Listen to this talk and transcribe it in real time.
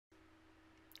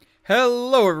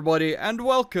Hello everybody and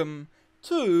welcome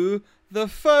to the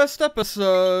first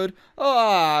episode.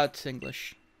 It's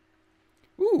English.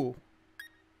 Ooh.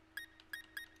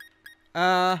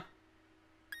 I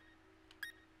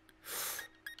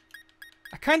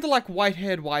kinda like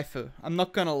white-haired waifu, I'm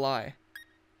not gonna lie.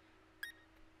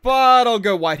 But I'll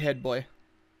go white-haired boy.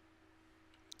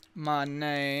 My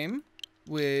name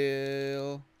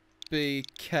will be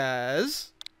Kaz.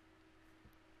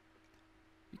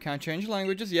 You can't change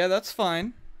languages. Yeah, that's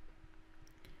fine.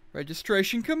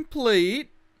 Registration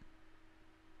complete.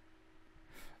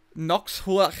 Nox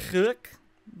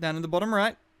down in the bottom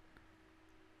right.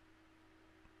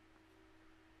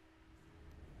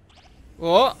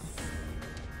 Oh.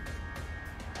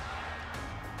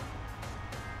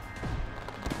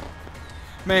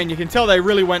 Man, you can tell they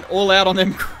really went all out on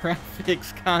them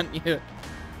graphics, can't you?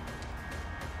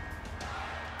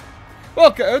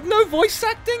 Welcome. No voice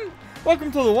acting?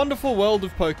 Welcome to the wonderful world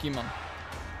of Pokemon.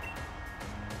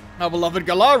 Our beloved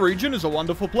Galar region is a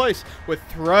wonderful place with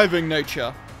thriving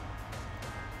nature,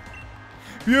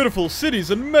 beautiful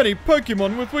cities, and many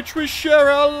Pokemon with which we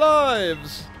share our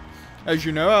lives. As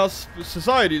you know, our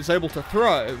society is able to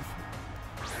thrive.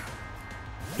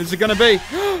 Is it gonna be?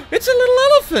 It's a little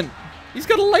elephant! He's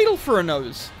got a ladle for a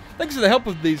nose. Thanks to the help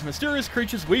of these mysterious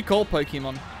creatures we call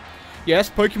Pokemon.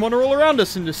 Yes, Pokemon are all around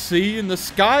us, in the sea, in the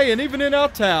sky, and even in our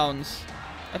towns.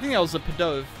 I think that was a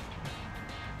Pidove.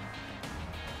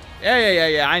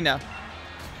 Yeah, I know.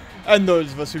 And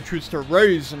those of us who choose to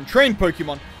raise and train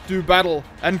Pokemon, do battle,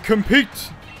 and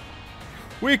compete,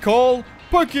 we call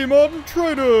Pokemon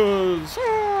trainers.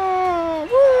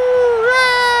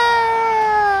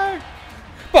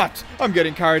 But I'm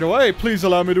getting carried away. Please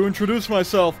allow me to introduce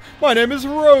myself. My name is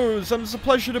Rose, and it's a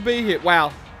pleasure to be here.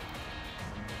 Wow.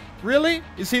 Really?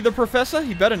 Is he the professor?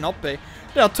 He better not be.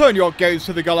 Now turn your gaze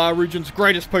to the Galar region's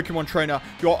greatest Pokemon trainer,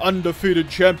 your undefeated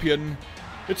champion.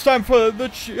 It's time for the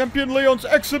Champion Leon's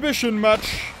exhibition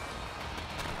match.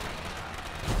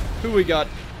 Who we got?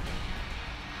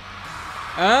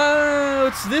 Oh,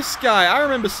 it's this guy. I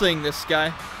remember seeing this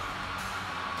guy.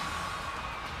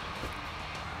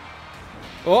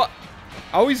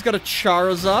 Oh, he's got a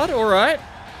Charizard. Alright.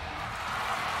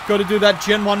 Got to do that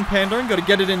Gen 1 pandering. Got to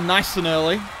get it in nice and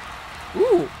early.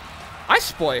 Ooh,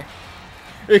 Ice Boy.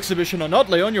 Exhibition or not,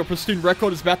 Leon, your pristine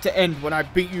record is about to end when I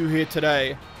beat you here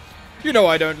today. You know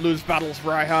I don't lose battles,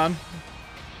 Raihan.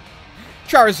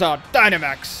 Charizard,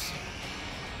 Dynamax.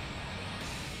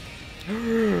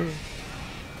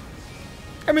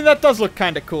 I mean, that does look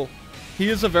kind of cool. He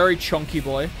is a very chunky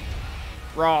boy.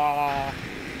 Raw.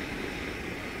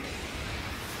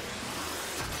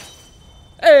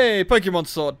 Hey, Pokemon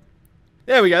Sword.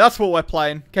 There we go, that's what we're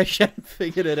playing, in case you hadn't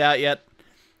figured it out yet.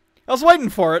 I was waiting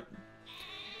for it.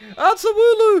 Oh, it's a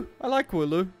Wooloo! I like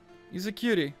Wooloo. He's a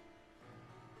cutie.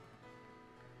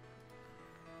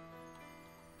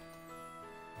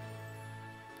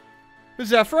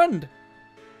 Who's our friend?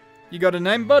 You got a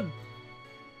name, bud?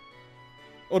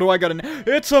 Or do I got a name?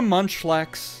 It's a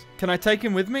Munchlax. Can I take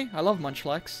him with me? I love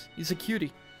Munchlax. He's a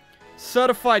cutie.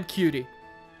 Certified cutie.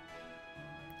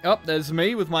 Oh, there's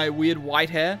me with my weird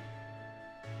white hair.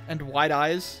 And white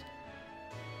eyes.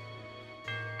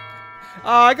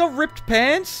 I got ripped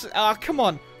pants? Come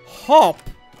on. Hop.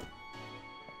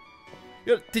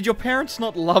 Did your parents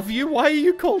not love you? Why are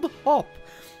you called Hop?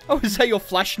 Oh, is that your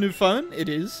flash new phone? It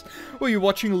is. Were you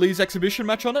watching Lee's exhibition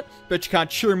match on it? Bet you can't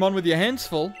cheer him on with your hands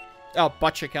full. Oh,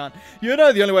 but you can't. You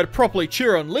know the only way to properly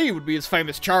cheer on Lee would be his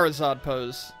famous Charizard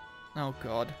pose. Oh,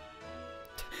 God.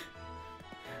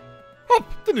 Hop,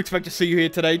 didn't expect to see you here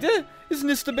today, dear. Isn't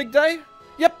this the big day?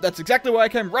 Yep, that's exactly why I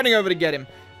came running over to get him.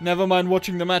 Never mind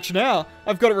watching the match now.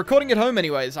 I've got it recording at home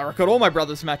anyways. I record all my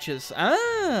brother's matches.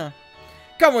 Ah.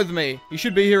 Come with me. He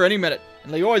should be here any minute.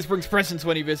 And Lee always brings presents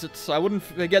when he visits, so I wouldn't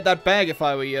forget that bag if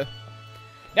I were you.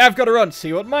 Now I've got to run. See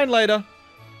you at mine later.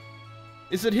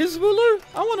 Is it his Wooloo?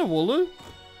 I want a Wooloo.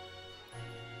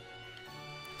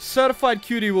 Certified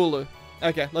cutie Wooloo.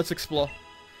 Okay, let's explore.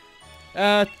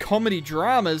 Comedy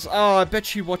dramas. Oh, I bet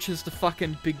she watches the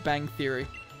fucking Big Bang Theory.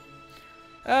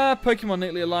 Pokemon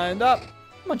neatly lined up.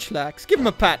 Munchlax. Give him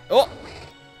a pat.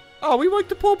 Oh, we woke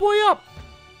the poor boy up.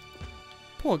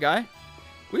 Poor guy.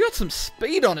 We got some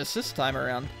speed on us this time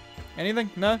around. Anything?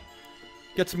 No?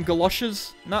 Get some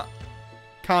galoshes? No.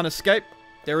 Can't escape.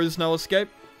 There is no escape.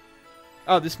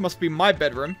 Oh, this must be my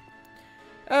bedroom.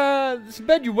 This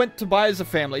bed you went to buy as a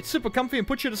family. It's super comfy and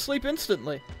puts you to sleep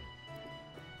instantly.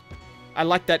 I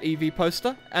like that Eevee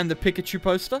poster. And the Pikachu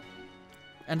poster.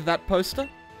 And that poster.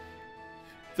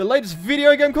 The latest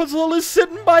video game console is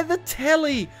sitting by the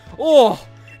telly. Oh,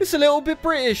 it's a little bit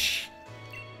British.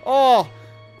 Oh,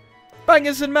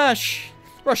 Bangers and mash.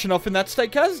 Rushing off in that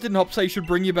state, Kaz. Didn't Hop say you should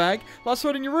bring your bag? Last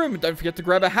word in your room, and don't forget to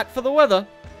grab a hat for the weather.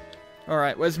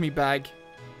 Alright, where's me bag?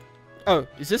 Oh,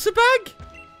 is this a bag?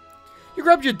 You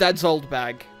grabbed your dad's old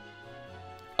bag.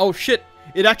 Oh shit,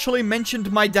 it actually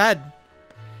mentioned my dad.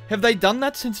 Have they done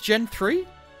that since Gen 3?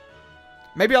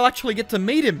 Maybe I'll actually get to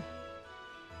meet him.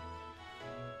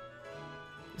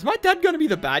 Is my dad going to be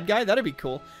the bad guy? That'd be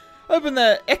cool. Open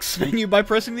the X menu by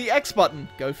pressing the X button.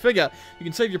 Go figure. You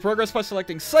can save your progress by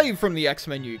selecting Save from the X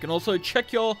menu. You can also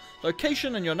check your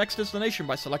location and your next destination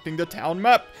by selecting the town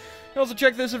map. You can also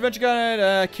check this adventure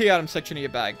guide, key item section of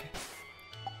your bag.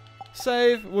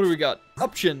 Save. What do we got?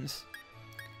 Options.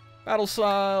 Battle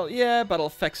style. Yeah. Battle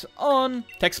effects on.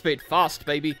 Text speed fast,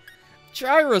 baby.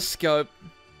 Gyroscope.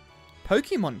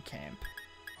 Pokemon camp.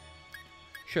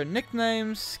 Show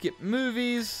nicknames. Skip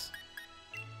movies.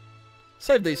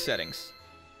 Save these settings.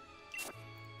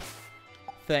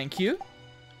 Thank you.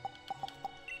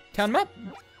 Town map.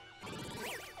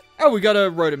 Oh, we got a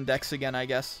Rotom Dex again, I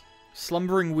guess.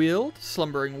 Slumbering Weald.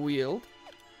 Slumbering Weald.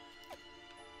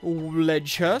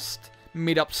 Ledgehurst.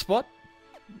 Meetup spot.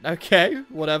 Okay,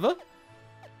 whatever.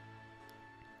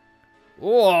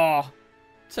 Oh,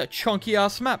 it's a chunky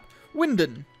ass map.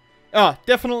 Winden. Ah,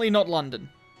 definitely not London.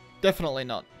 Definitely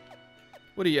not.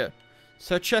 What are you?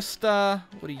 Sirchester.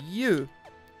 What are you?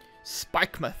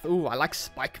 Spikemouth. Ooh, I like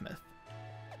Spikemouth.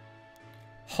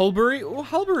 Hulbury. Ooh,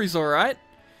 Hulbury's alright.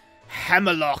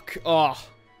 Hammerlock. Oh.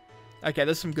 Okay,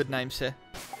 there's some good names here.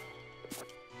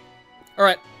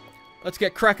 Alright. Let's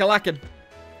get crack-a-lackin'.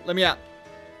 Let me out.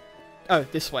 Oh,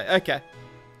 this way. Okay.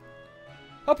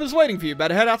 Hopper's waiting for you.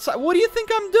 Better head outside. What do you think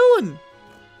I'm doing?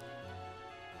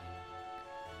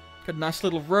 Got a nice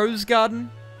little rose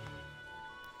garden.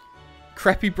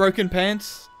 Crappy broken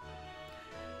pants.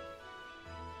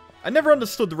 I never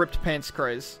understood the ripped pants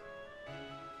craze.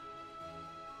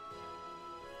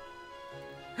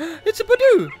 It's a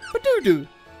Badoo! Badoo-doo!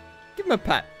 Give him a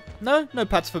pat. No? No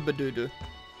pats for Badoo-doo.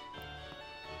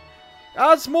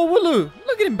 Ah, it's more Wooloo!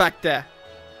 Look at him back there!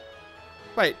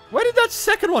 Wait, where did that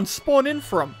second one spawn in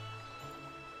from?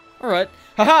 Alright.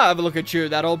 Haha, have a look at you.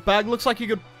 That old bag looks like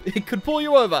it could pull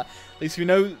you over. At least we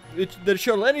know that it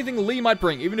showed anything Lee might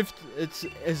bring, even if it's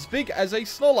as big as a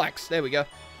Snorlax. There we go.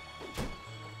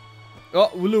 Oh,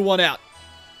 Wooloo won out.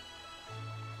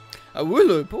 A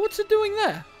Wooloo? But what's it doing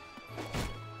there?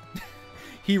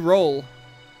 He roll.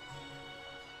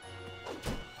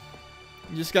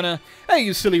 I'm just gonna... Hey,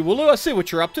 you silly Wooloo, I see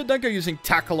what you're up to. Don't go using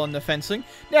tackle on the fencing.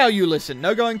 Now you listen.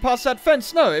 No going past that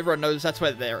fence. No, everyone knows that's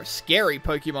where there are scary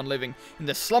Pokemon living. In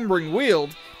the Slumbering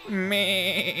Weald.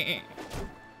 Meh.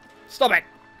 Stop it.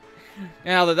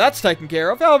 Now that that's taken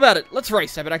care of, how about it? Let's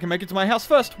race. I bet I can make it to my house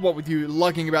first. What with you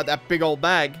lugging about that big old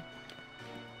bag?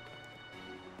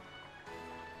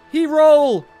 He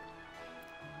roll.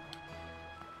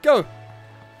 Go.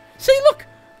 See, look.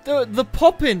 The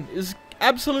pop-in is...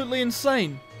 absolutely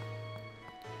insane.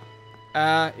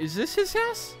 Is this his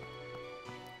house?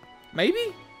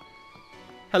 Maybe?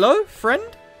 Hello, friend?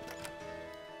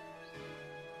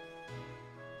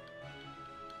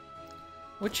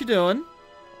 What you doing?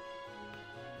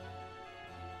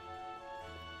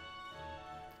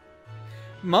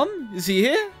 Mum, is he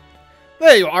here?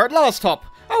 There you are at last, Hop.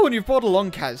 Oh, and you've brought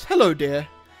along Kaz. Hello, dear.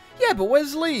 Yeah, but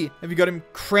where's Lee? Have you got him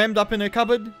crammed up in a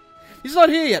cupboard? He's not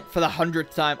here yet for the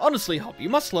 100th time. Honestly, Hop, you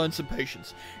must learn some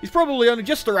patience. He's probably only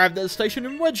just arrived at the station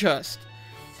in Wedgehurst.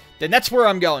 Then that's where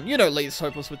I'm going. You know Lee's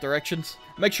hopeless with directions.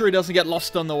 Make sure he doesn't get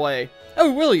lost on the way.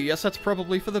 Oh, will you? Yes, that's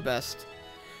probably for the best.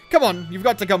 Come on, you've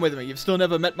got to come with me. You've still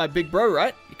never met my big bro,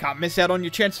 right? You can't miss out on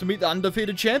your chance to meet the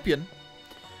undefeated champion.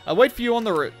 I'll wait for you on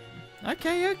the route.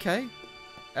 Okay, okay.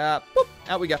 Boop,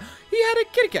 out we go. He had a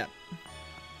kitty cat.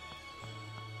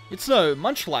 It's no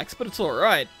Munchlax, but it's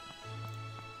alright.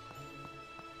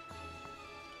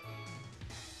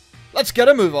 Let's get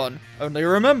a move on. Only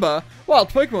remember, wild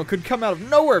Pokemon could come out of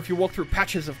nowhere if you walk through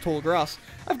patches of tall grass.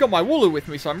 I've got my Wooloo with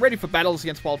me, so I'm ready for battles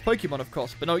against wild Pokemon, of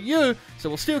course. But not you, so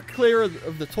we'll steer clear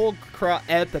of the tall grass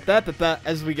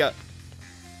as we go.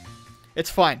 It's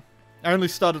fine. I only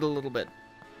started a little bit.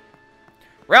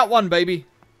 Route 1, baby.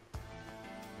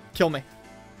 Kill me.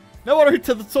 No one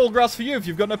to the tall grass for you if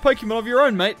you've got no Pokemon of your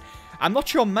own, mate. I'm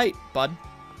not your mate, bud.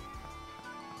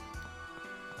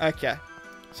 Okay.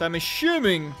 So I'm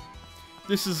assuming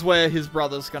this is where his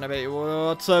brother's gonna be.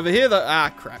 What's over here, though?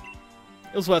 Ah, crap.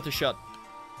 It was worth a shot.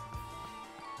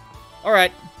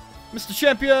 Alright. Mr.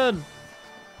 Champion!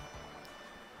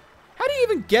 How do you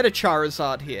even get a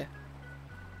Charizard here?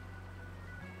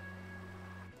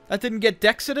 That didn't get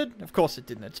Dexited? Of course it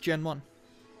didn't. It's Gen 1.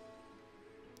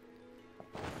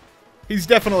 He's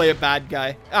definitely a bad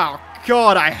guy. Oh,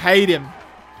 God, I hate him.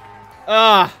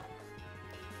 Ah.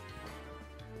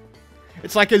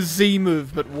 It's like a Z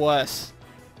move, but worse.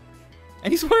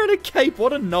 And he's wearing a cape.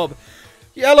 What a knob.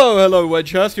 Hello,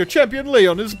 Wedgehurst. Your champion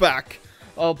Leon is back.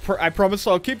 I promise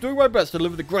I'll keep doing my best to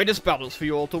deliver the greatest battles for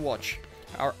you all to watch.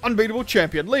 Our unbeatable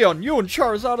champion, Leon, you and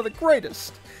Charizard are the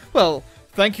greatest. Well,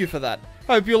 thank you for that.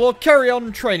 I hope you'll all carry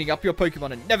on training up your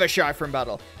Pokemon and never shy from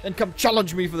battle. Then come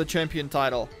challenge me for the champion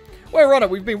title. We're on it.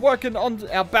 We've been working on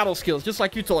our battle skills, just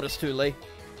like you taught us to, Lee.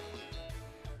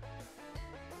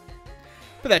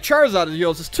 But that Charizard of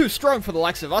yours is too strong for the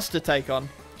likes of us to take on.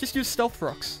 Just use Stealth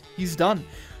Rocks. He's done.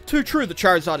 Too true that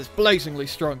Charizard is blazingly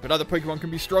strong, but other Pokemon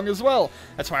can be strong as well.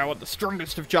 That's why I want the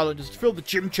strongest of challengers to fill the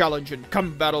gym challenge and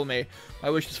come battle me. My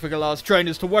wish is for Galar's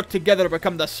trainers to work together to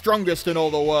become the strongest in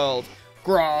all the world.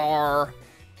 Grawr.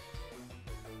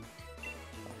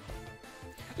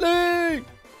 Lee!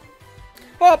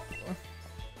 Hop!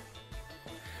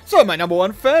 So my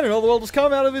 #1 fan in all the world has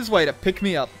come out of his way to pick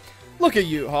me up. Look at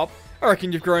you, Hop. I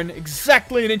reckon you've grown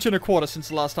exactly 1.25 inches since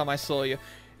the last time I saw you.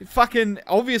 Fucking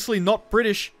obviously not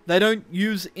British. They don't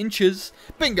use inches.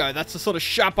 Bingo, that's the sort of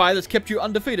sharp eye that's kept you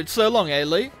undefeated so long, eh,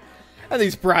 Lee? And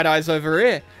these bright eyes over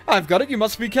here. I've got it, you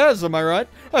must be Kaz, am I right?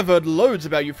 I've heard loads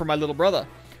about you from my little brother.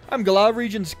 I'm Galar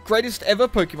region's greatest ever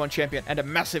Pokemon champion, and a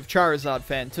massive Charizard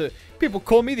fan too. People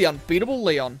call me the unbeatable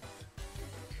Leon.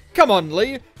 Come on,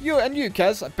 Lee. You,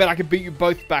 Kaz. I bet I could beat you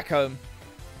both back home.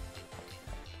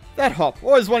 That Hop,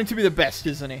 always wanting to be the best,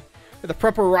 isn't he? With a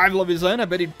proper rival of his own, I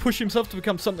bet he'd push himself to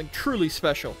become something truly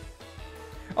special.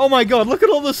 Oh my god, look at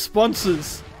all the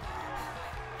sponsors.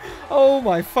 Oh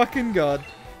my fucking god.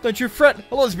 Don't you fret,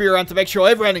 I'll always be around to make sure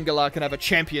everyone in Galar can have a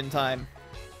champion time.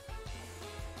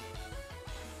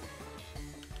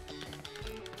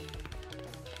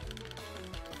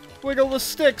 Wiggle the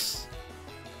sticks.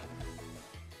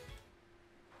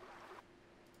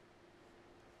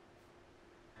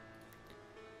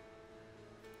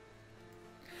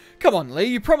 Come on, Lee,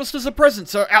 you promised us a present,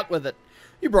 so out with it.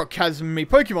 You brought Kaz and me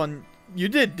Pokemon. You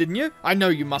did, didn't you? I know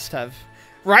you must have.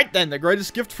 Right then, the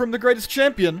greatest gift from the greatest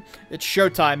champion. It's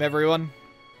showtime, everyone.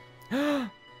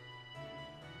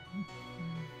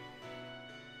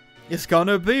 It's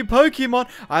gonna be Pokemon.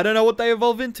 I don't know what they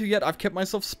evolve into yet. I've kept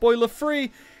myself spoiler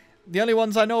free. The only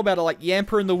ones I know about are like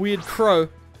Yamper and the Weird Crow.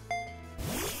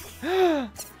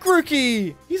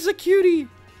 Grookey! He's a cutie!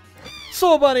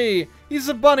 Sawbunny! He's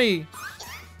a bunny!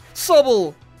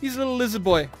 Sobble! He's a little lizard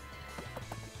boy.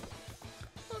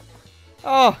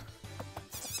 Ah!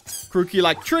 Grookey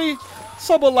like tree,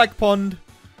 Sobble like pond,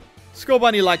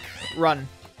 Scorbunny like run.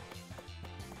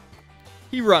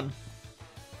 He run.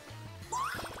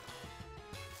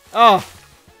 Ah!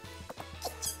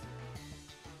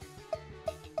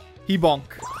 He bonk.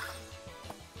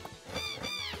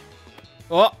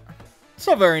 Oh! It's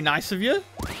not very nice of you.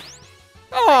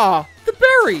 Ah! The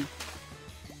berry!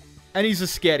 And he's a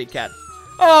scaredy cat.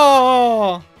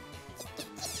 Oh!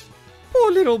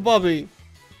 Poor little Bobby.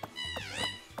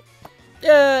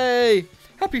 Yay!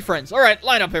 Happy friends. Alright,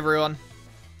 line up everyone.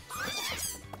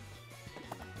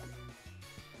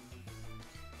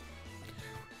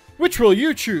 Which will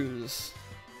you choose?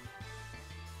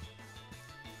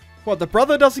 What, the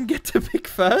brother doesn't get to pick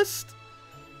first?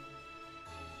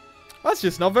 That's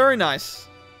just not very nice.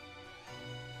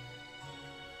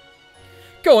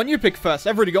 Go on, you pick first.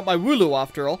 I've already got my wooloo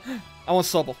after all. I want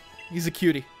Sobble. He's a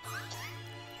cutie.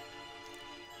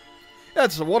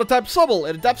 That's a water type Sobble.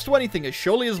 It adapts to anything as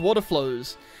surely as water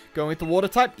flows. Going with the water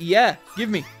type? Yeah. Give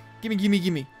me.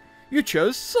 Gimme. You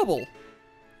chose Sobble.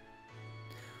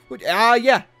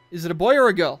 Yeah. Is it a boy or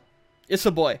a girl? It's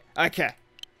a boy. Okay.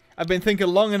 I've been thinking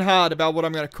long and hard about what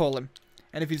I'm going to call him.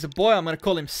 And if he's a boy, I'm going to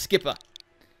call him Skipper.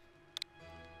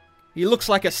 He looks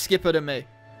like a skipper to me.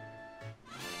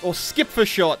 Or Skip for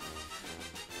short.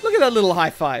 Look at that little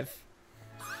high five.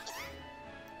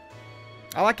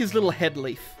 I like his little head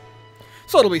leaf.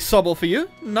 So it'll be Sobble for you.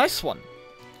 Nice one.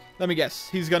 Let me guess.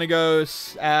 He's going to go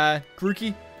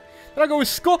Grookey. Then I go with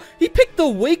Score. He picked the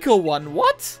weaker one.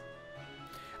 What?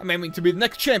 I'm aiming to be the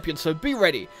next champion, so be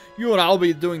ready. You and I'll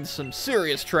be doing some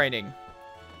serious training.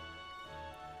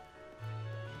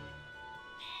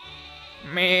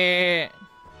 Meh.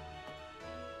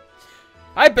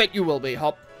 I bet you will be,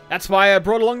 Hop. That's why I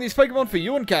brought along these Pokemon for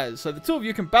you and Kaz, so the two of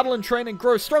you can battle and train and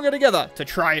grow stronger together to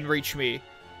try and reach me.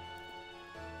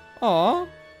 Aww.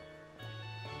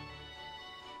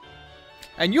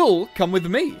 And you'll come with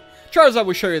me. Charizard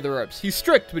will show you the ropes. He's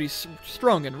strict, but he's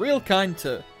strong and real kind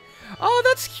too. Oh,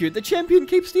 that's cute. The champion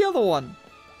keeps the other one.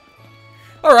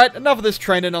 Alright, enough of this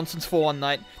trainer nonsense for one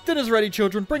night. Dinner's ready,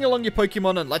 children. Bring along your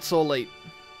Pokemon and let's all eat.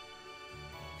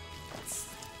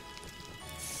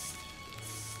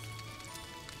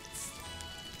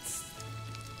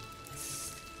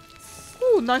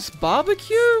 Ooh, nice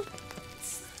barbecue.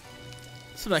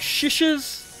 Some nice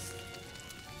shishes.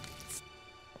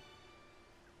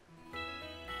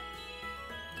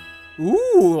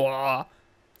 Ooh,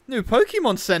 new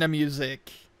Pokemon Center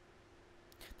music.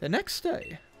 The next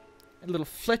day, a little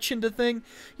Fletchinder thing.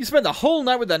 You spent the whole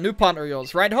night with that new partner of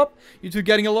yours, right, Hop? You two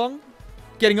getting along?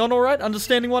 Getting on alright?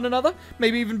 Understanding one another?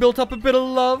 Maybe even built up a bit of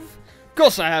love? Of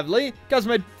course I have, Lee. Guys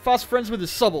made fast friends with his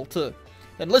Sobble, too.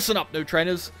 Then listen up, new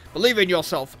trainers. Believe in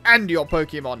yourself and your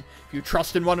Pokemon. If you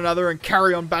trust in one another and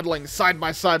carry on battling side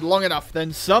by side long enough,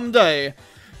 then someday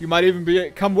you might even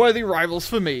become worthy rivals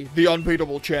for me, the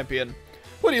unbeatable champion.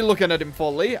 What are you looking at him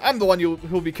for, Lee? I'm the one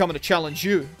who'll be coming to challenge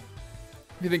you.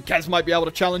 If you think Kaz might be able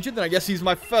to challenge you, then I guess he's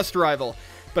my first rival.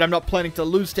 But I'm not planning to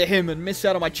lose to him and miss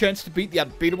out on my chance to beat the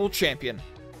unbeatable champion.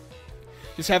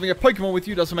 Just having a Pokemon with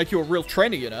you doesn't make you a real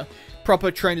trainer, you know.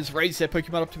 Proper trainers raise their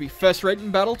Pokemon up to be first rate in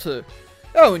battle too.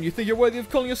 Oh, and you think you're worthy of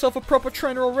calling yourself a proper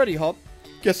trainer already, Hop?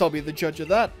 Guess I'll be the judge of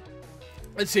that.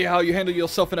 Let's see how you handle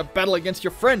yourself in a battle against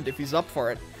your friend if he's up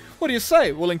for it. What do you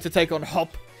say? Willing to take on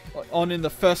Hop in the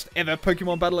first ever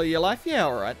Pokemon battle of your life? Yeah,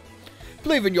 alright.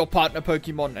 Believe in your partner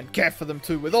Pokemon and care for them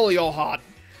too with all your heart.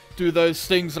 Do those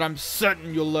things and I'm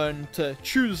certain you'll learn to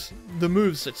choose the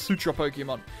moves that suit your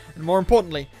Pokemon. And more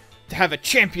importantly, to have a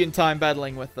champion time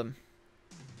battling with them.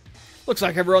 Looks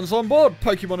like everyone's on board,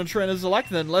 Pokemon and trainers alike,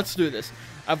 then let's do this.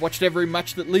 I've watched every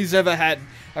match that Lee's ever had.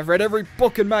 I've read every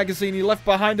book and magazine he left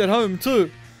behind at home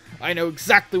too. I know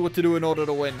exactly what to do in order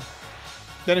to win.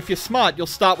 Then if you're smart, you'll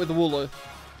start with the wooloo.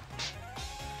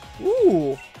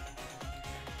 Ooh.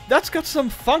 That's got some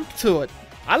funk to it.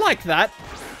 I like that.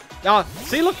 Ah,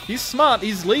 see, look, he's smart.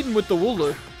 He's leading with the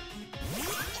wooloo.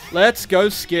 Let's go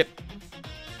skip.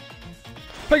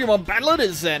 Pokemon battle it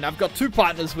is then. I've got two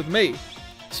partners with me.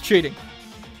 It's cheating.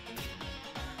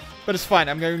 But it's fine.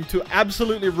 I'm going to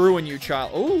absolutely ruin you,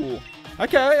 child. Ooh.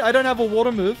 Okay, I don't have a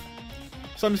water move.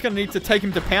 So I'm just going to need to take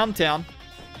him to Pound Town.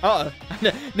 Uh-oh.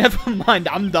 Never mind.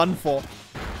 I'm done for.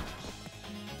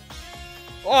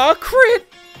 Oh, crit!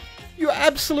 You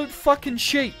absolute fucking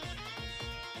cheat.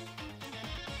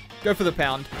 Go for the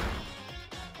pound.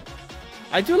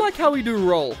 I do like how we do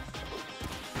roll.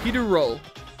 He do roll.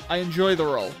 I enjoy the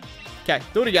roll. Okay,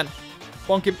 do it again.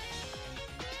 Bonk him.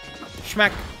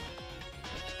 Schmack.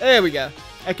 There we go.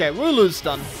 Okay, wooloo's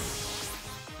done.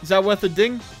 Is that worth a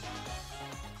ding?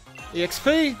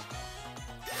 EXP?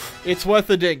 It's worth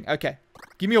a ding. Okay.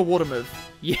 Give me a water move.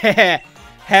 Yeah.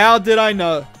 How did I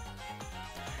know?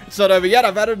 It's not over yet.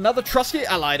 I've added another trusty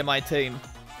ally to my team.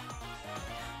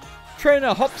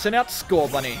 Trainer Hop sent out Score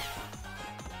Bunny.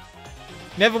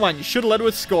 Never mind. You should have led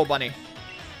with Score Bunny.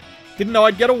 Didn't know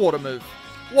I'd get a water move.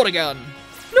 Water gun.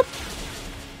 Nope.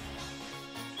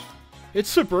 It's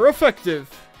super effective.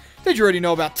 Did you already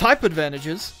know about type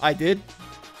advantages? I did.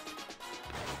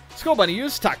 Score Bunny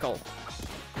used Tackle.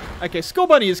 Okay, Score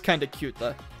Bunny is kind of cute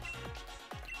though.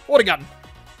 Water gun.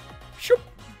 Shoop.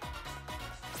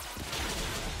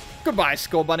 Goodbye,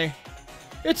 Score Bunny.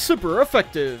 It's super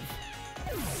effective.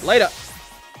 Later.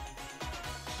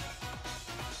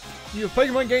 Your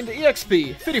Pokemon gained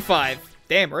EXP 55.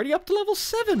 Damn, already up to level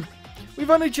 7. We've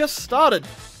only just started.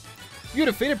 You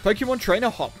defeated Pokemon Trainer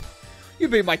Hop. You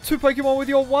beat my 2 Pokemon with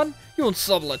your 1. You and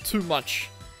Sobble are too much.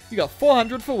 You got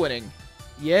 400 for winning.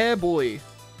 Yeah, boy.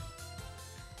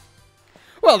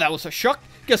 Well, that was a shock.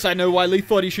 Guess I know why Lee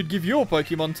thought he should give you a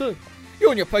Pokemon too. You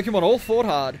and your Pokemon all fought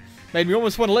hard. Made me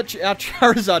almost want to let our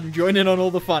Charizard join in on all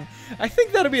the fun. I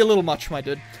think that'll be a little much, my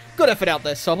dude. Good effort out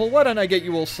there, Sobble. Why don't I get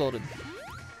you all sorted?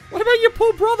 What about your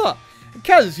poor brother?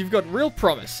 Kaz, you've got real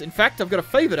promise. In fact, I've got a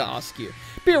favor to ask you.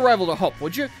 Be a rival to Hop,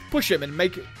 would you? Push him and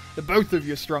make the both of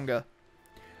you stronger.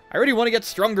 I already want to get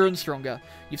stronger and stronger.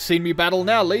 You've seen me battle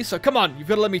now, Lee, so come on. You've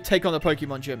got to let me take on the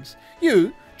Pokemon gyms.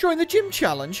 You? Join the gym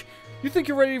challenge? You think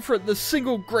you're ready for the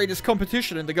single greatest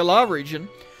competition in the Galar region?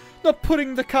 Not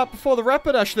putting the cart before the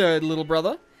Rapidash there, little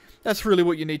brother. That's really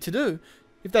what you need to do.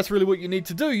 If that's really what you need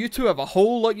to do, you two have a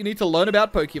whole lot you need to learn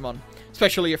about Pokemon.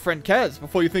 Especially your friend Kaz.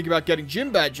 Before you think about getting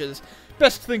gym badges,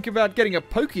 best think about getting a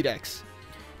Pokédex.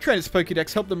 Trainers'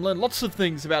 Pokédex help them learn lots of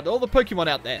things about all the Pokemon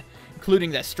out there,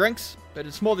 including their strengths. But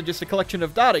it's more than just a collection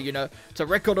of data, you know. It's a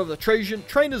record of the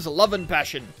trainers' love and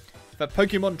passion for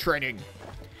Pokemon training.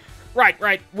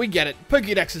 Right, we get it.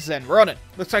 Pokédexes then, we're on it.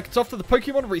 Looks like it's off to the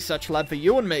Pokemon Research Lab for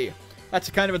you and me. That's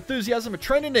the kind of enthusiasm a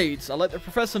trainer needs. I'll let the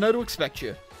professor know to expect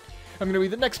you. I'm going to be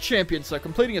the next champion, so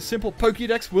completing a simple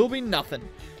Pokédex will be nothing.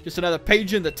 Just another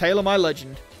page in the tale of my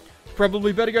legend.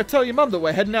 Probably better go tell your mum that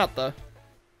we're heading out, though.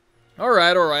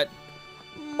 Alright.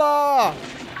 Ma!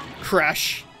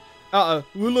 Crash. Uh-oh,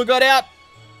 Wooloo got out.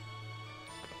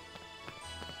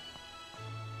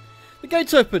 The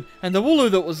gate's open, and the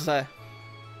wooloo that was there.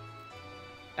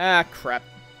 Ah, crap.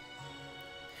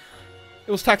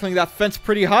 It was tackling that fence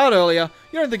pretty hard earlier.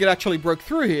 You don't think it actually broke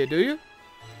through here, do you?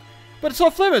 But it's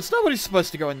off limits. Nobody's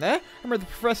supposed to go in there. I remember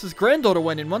the professor's granddaughter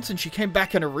went in once and she came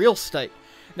back in a real state.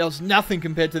 That was nothing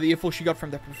compared to the earful she got from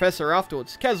the professor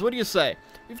afterwards. Kaz, what do you say?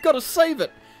 We've got to save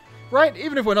it. Right?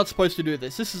 Even if we're not supposed to do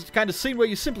this. This is the kind of scene where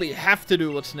you simply have to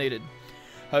do what's needed.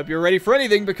 Hope you're ready for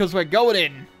anything because we're going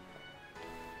in.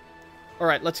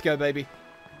 Alright, let's go, baby.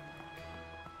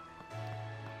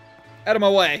 Out of my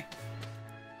way.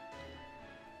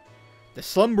 The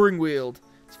slumbering weald.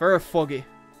 It's very foggy.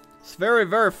 It's very,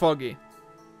 very foggy.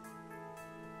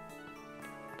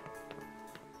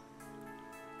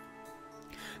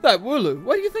 That wooloo,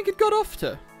 where do you think it got off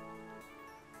to?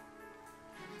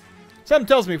 Sam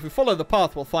tells me if we follow the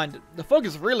path, we'll find it. The fog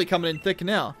is really coming in thick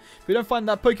now. If we don't find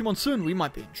that Pokemon soon, we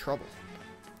might be in trouble.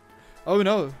 Oh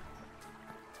no.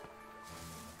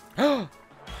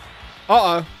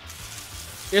 Uh-oh.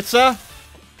 It's a...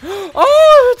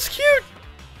 Oh, it's cute!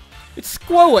 It's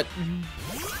Squowit.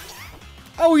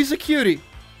 Oh, he's a cutie.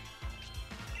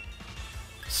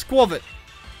 Squovit.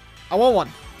 I want one.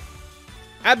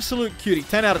 Absolute cutie.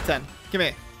 10 out of 10. Come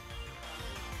here.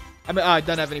 I mean, I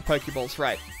don't have any Pokeballs.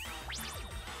 Right.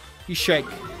 You shake.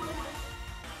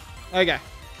 Okay.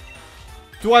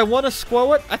 Do I want a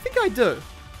Squowit? I think I do.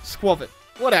 Squovit.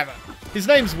 Whatever. His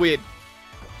name's weird.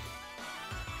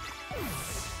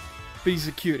 But he's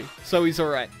a cutie. So he's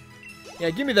alright.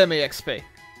 Yeah, give me them EXP.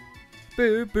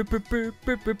 I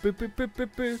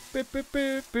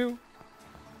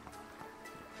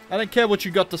don't care what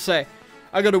you got to say.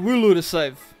 I got a wooloo to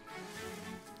save.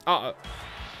 Uh-oh.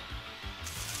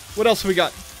 What else we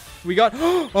got? We got...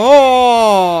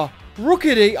 Oh!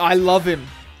 Rookidee. I love him.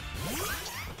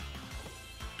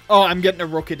 Oh, I'm getting a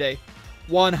Rookidee.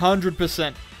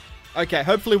 100%. Okay,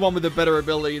 hopefully one with a better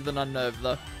ability than Unnerve,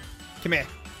 though. Come here.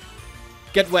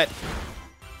 Get wet.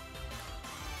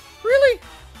 Really?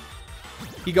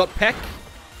 He got Peck.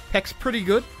 Peck's pretty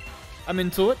good. I'm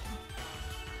into it.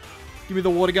 Give me the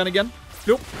water gun again.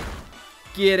 Nope.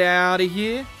 Get out of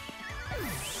here.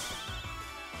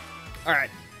 Alright.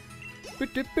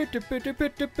 What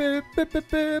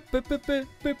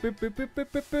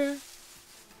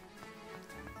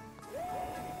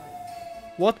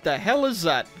the hell is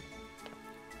that?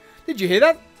 Did you hear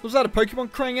that? Was that a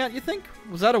Pokemon crying out, you think?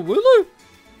 Was that a wooloo?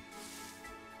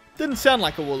 Didn't sound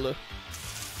like a wooloo.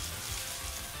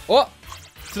 Oh!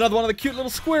 It's another one of the cute little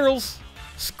squirrels.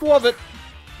 Squovit.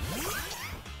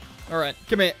 Alright,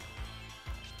 come here.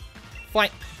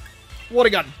 Fight. Water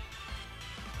gun.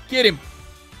 Get him.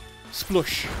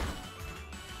 Splush.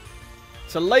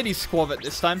 It's a lady Squovit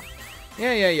this time.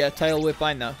 Yeah. Tail whip,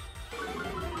 I know.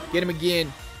 Get him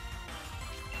again.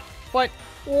 Fight.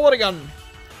 Water gun.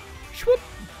 Shwoop.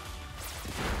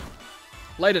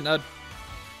 Later, nerd.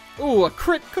 Ooh, a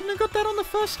crit. Couldn't have got that on the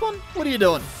first one? What are you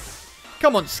doing?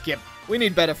 Come on, Skip. We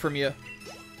need better from you.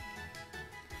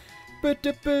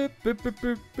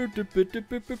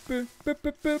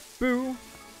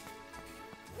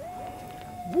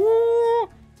 Woo!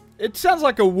 It sounds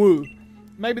like a woo.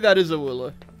 Maybe that is a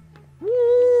wooloo.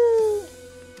 Woo!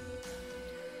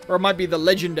 Or it might be the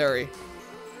legendary.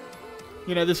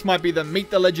 You know, this might be the meet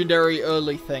the legendary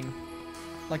early thing.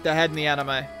 Like they had in the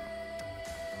anime.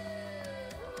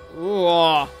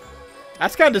 Ooh.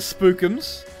 That's kind of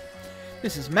spookums.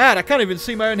 This is mad. I can't even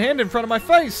see my own hand in front of my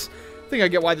face. I think I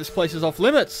get why this place is off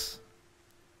limits.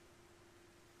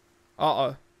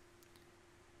 Uh-oh.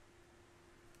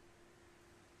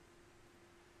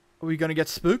 Are we gonna get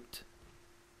spooked?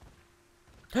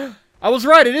 I was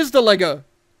right, it is the Lego.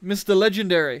 Mr.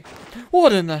 Legendary.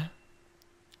 What in the...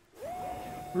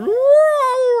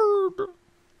 Lord.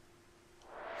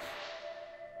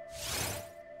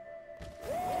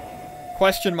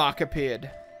 Question mark appeared.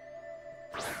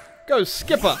 Go,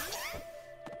 Skipper.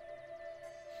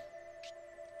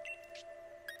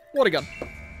 Water gun.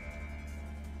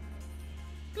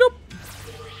 Bloop.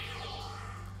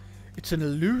 It's an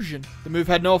illusion. The move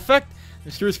had no effect. The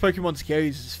mysterious Pokemon's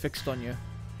gaze is fixed on you.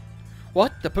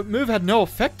 What? The move had no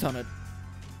effect on it.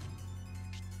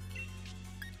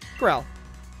 Growl.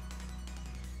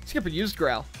 Skipper used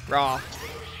Growl. Raw.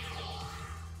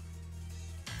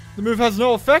 The move has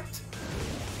no effect.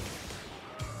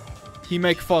 He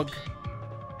make fog.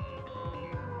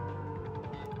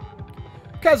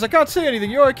 Kaz, I can't see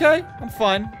anything. You okay? I'm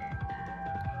fine.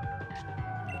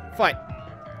 Fight.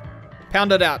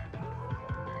 Pound it out.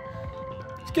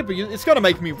 Skipper, it's gonna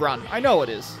make me run. I know it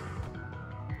is.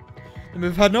 The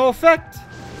move had no effect.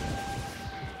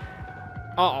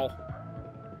 Uh-oh.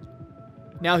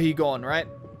 Now he gone, right?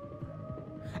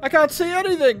 I can't see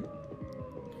anything.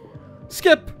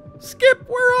 Skip! Skip,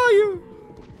 where are you?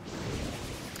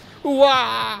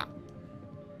 Wah!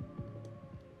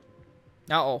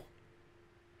 Uh-oh.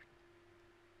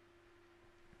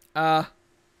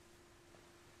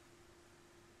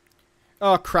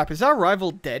 Oh, crap. Is our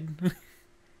rival dead?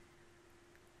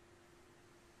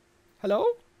 Hello?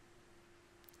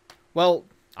 Well,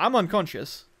 I'm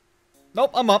unconscious.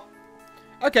 Nope, I'm up.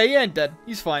 Okay, he ain't dead.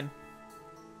 He's fine.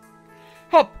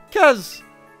 Hop! Kaz!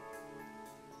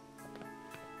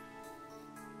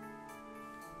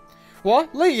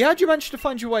 What? Lee, how'd you manage to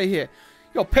find your way here?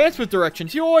 Your pants with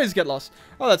directions. You always get lost.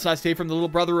 Oh, that's nice to hear from the little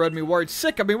brother who had me worried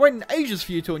sick. I've been waiting ages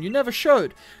for you two and you never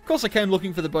showed. Of course I came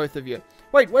looking for the both of you.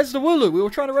 Wait, where's the wooloo? We were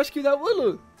trying to rescue that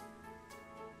wooloo.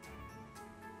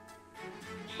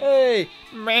 Hey,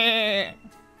 meh.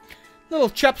 Little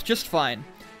chap's just fine.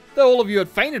 Though all of you had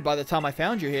fainted by the time I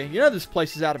found you here. You know this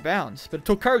place is out of bounds. But it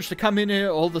took courage to come in here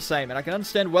all the same. And I can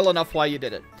understand well enough why you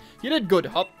did it. You did good,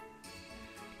 Hop.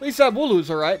 At least that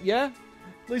wooloo's alright, yeah?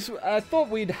 At least I thought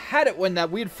we'd had it when that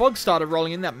weird fog started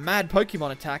rolling in, that mad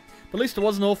Pokemon attack. But at least it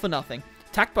wasn't all for nothing.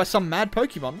 Attacked by some mad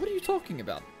Pokemon? What are you talking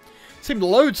about? It seemed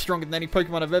loads stronger than any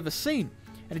Pokemon I've ever seen.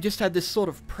 And it just had this sort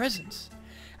of presence.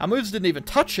 Our moves didn't even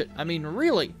touch it. I mean,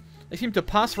 really. They seemed to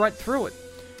pass right through it.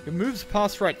 Your moves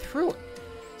passed right through it.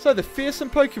 So the fearsome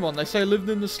Pokemon they say lived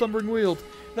in the slumbering world,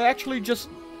 they're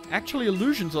actually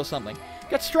illusions or something.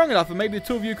 Get strong enough and maybe the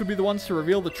two of you could be the ones to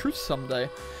reveal the truth someday.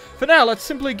 For now, let's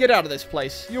simply get out of this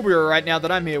place. You'll be alright now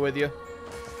that I'm here with you.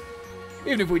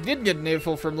 Even if we did get an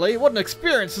earful from Lee, what an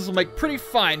experience this will make pretty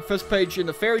fine. First page in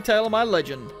the fairy tale of my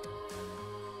legend.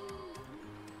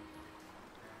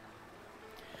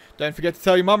 Don't forget to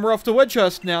tell your mum we're off to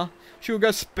Wedgehurst now. She will go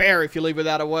spare if you leave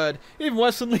without a word. Even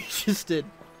worse than Lee just did.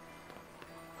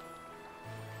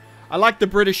 I like the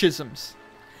Britishisms.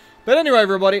 But anyway,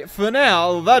 everybody, for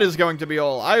now, that is going to be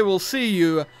all. I will see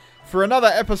you for another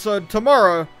episode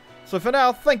tomorrow. So for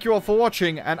now, thank you all for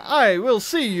watching, and I will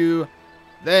see you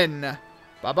then.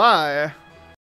 Bye-bye.